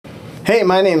Hey,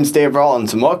 my name is Dave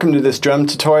Rollins and welcome to this drum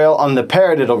tutorial on the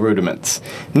paradiddle rudiments.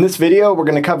 In this video we're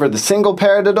going to cover the single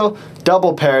paradiddle,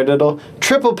 double paradiddle,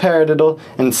 triple paradiddle,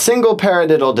 and single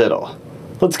paradiddle-diddle.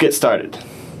 Let's get started.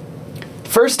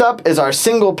 First up is our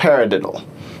single paradiddle.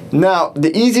 Now,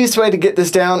 the easiest way to get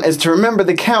this down is to remember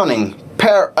the counting.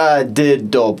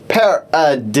 Paradiddle,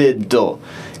 paradiddle.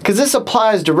 Because this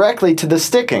applies directly to the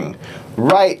sticking.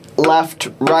 Right, left,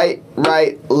 right,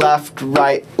 right, left,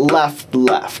 right, left,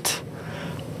 left.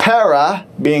 Para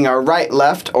being our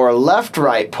right-left or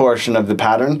left-right portion of the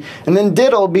pattern, and then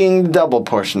diddle being the double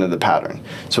portion of the pattern.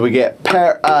 So we get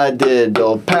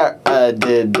paradiddle,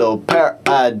 paradiddle,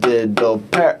 paradiddle,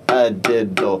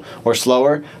 paradiddle. Or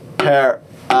slower,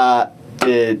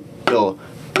 paradiddle,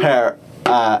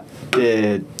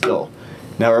 paradiddle.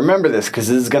 Now remember this because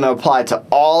this is going to apply to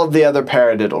all of the other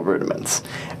paradiddle rudiments.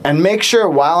 And make sure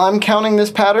while I'm counting this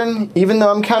pattern, even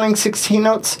though I'm counting 16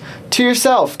 notes, to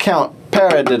yourself count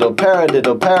paradiddle,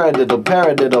 paradiddle, paradiddle,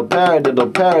 paradiddle,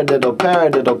 paradiddle, paradiddle,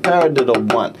 paradiddle,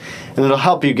 paradiddle 1. And it'll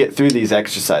help you get through these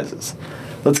exercises.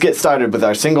 Let's get started with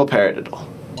our single paradiddle.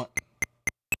 1,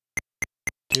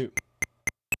 2,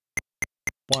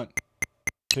 1,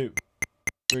 2,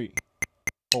 3,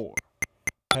 4.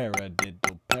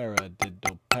 Paradiddle,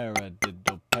 paradiddle,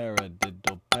 paradiddle,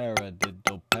 paradiddle, paradiddle,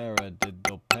 paradiddle,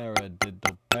 paradiddle,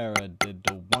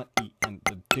 paradiddle, 1 E and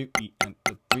the 2 E and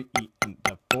the 3 E and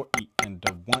the 4 E and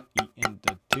the 1 E and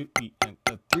the 2 E and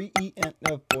the 3 E and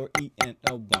the 4 E and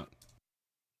the 1.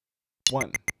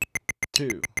 1,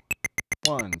 2,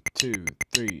 1, 2,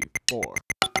 3, 4.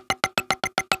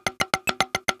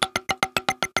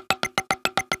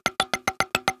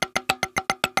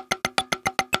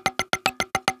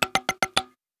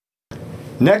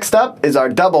 Next up is our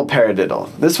double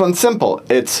paradiddle. This one's simple.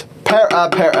 It's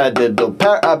paradiddle,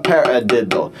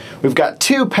 paradiddle. We've got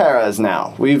two paras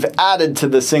now. We've added to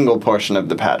the single portion of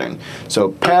the pattern.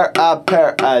 So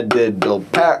paradiddle,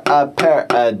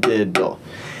 paradiddle.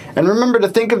 And remember to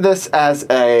think of this as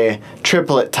a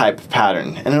triplet type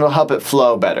pattern, and it'll help it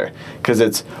flow better. Because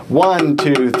it's 1,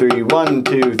 2, 3, 1,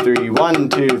 2, 3, 1,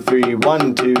 2, 3,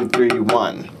 1, 2, 3,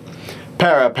 1.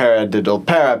 Paradiddle,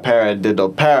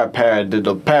 paradiddle,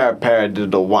 paradiddle,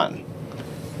 paradiddle 1.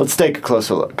 Let's take a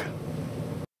closer look.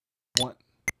 1,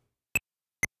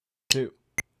 2,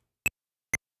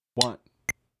 1,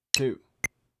 2,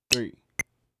 3,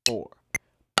 4.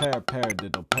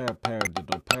 Paradiddle, paradiddle,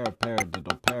 paradiddle,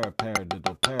 paradiddle,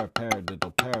 paradiddle, paradiddle, paradiddle,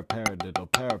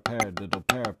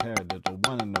 paradiddle,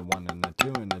 1 and a 1 and a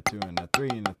 2 and a 2 and a 3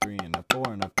 and a 3 and a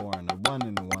 4 and a 4 and a 1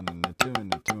 and a 1 and a 2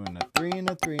 and a 2 and a 3 and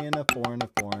a 3 and a 4 and a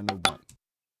 4 and a 1.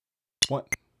 1,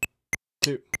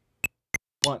 2,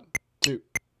 1, 2,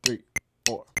 3,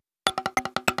 4.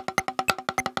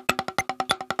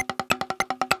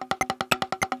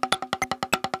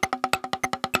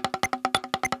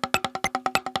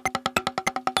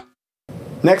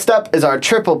 Next up is our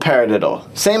triple paradiddle.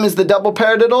 Same as the double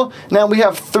paradiddle, now we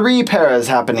have 3 paras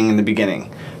happening in the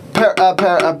beginning.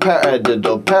 Paradiddle,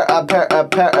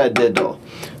 paradiddle.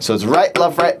 So it's right,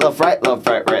 left, right, left, right, left,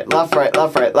 right, right, left, right,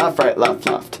 left, right, left, right, left,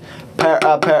 left.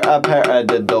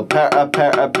 Paradiddle,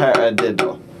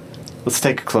 paradiddle. Let's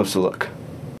take a closer look.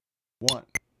 1,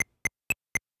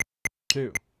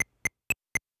 2,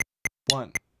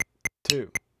 1,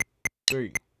 2,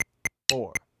 3,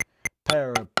 4.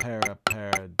 Paradiddle,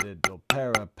 paradiddle,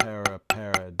 paradiddle,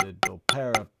 paradiddle,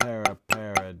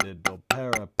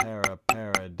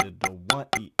 paradiddle, 1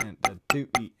 E and a 2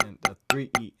 E and a 3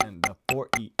 E and a 4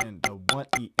 E and a 1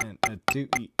 E and a 2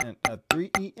 E and a 3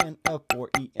 E and a 4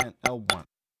 E and a 1.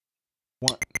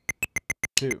 1,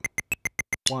 2,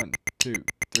 1, 2,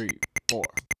 3, 4.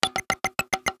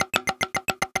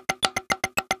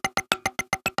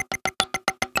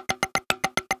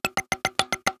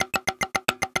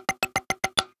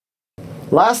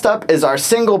 Last up is our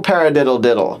single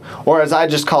paradiddle-diddle, or as I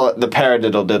just call it, the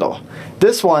paradiddle-diddle.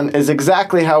 This one is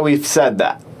exactly how we've said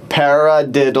that.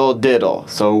 Paradiddle-diddle.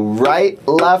 So right,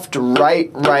 left, right,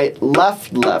 right,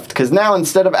 left, left. Because now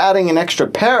instead of adding an extra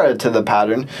para to the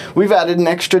pattern, we've added an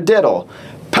extra diddle.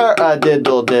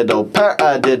 Paradiddle-diddle,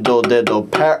 paradiddle-diddle,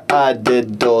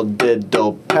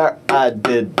 paradiddle-diddle,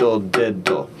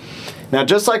 paradiddle-diddle. Now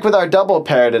just like with our double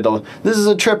paradiddle, this is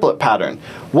a triplet pattern.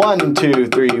 1, 2,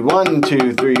 3, 1,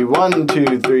 2, 3, 1,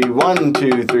 2, 3, 1,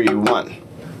 2, 3, 1.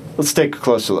 Let's take a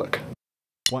closer look.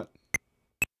 1,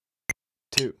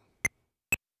 2,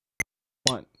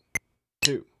 1,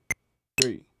 2,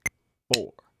 3,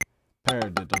 4.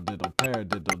 Paradiddle-diddle,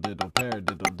 paradiddle-diddle,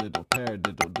 paradiddle-diddle,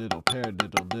 paradiddle-diddle,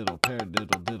 paradiddle-diddle,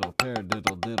 paradiddle-diddle,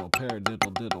 paradiddle-diddle,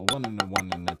 paradiddle-diddle, 1 and a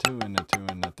 1 and a 2 and a 2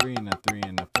 and a 3 and a 3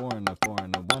 and a 4 and a 4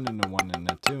 and a 1 and a 1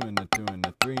 and a 2 and a 2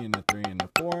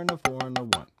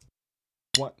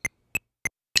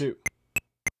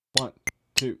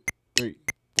 2, 3,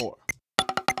 4.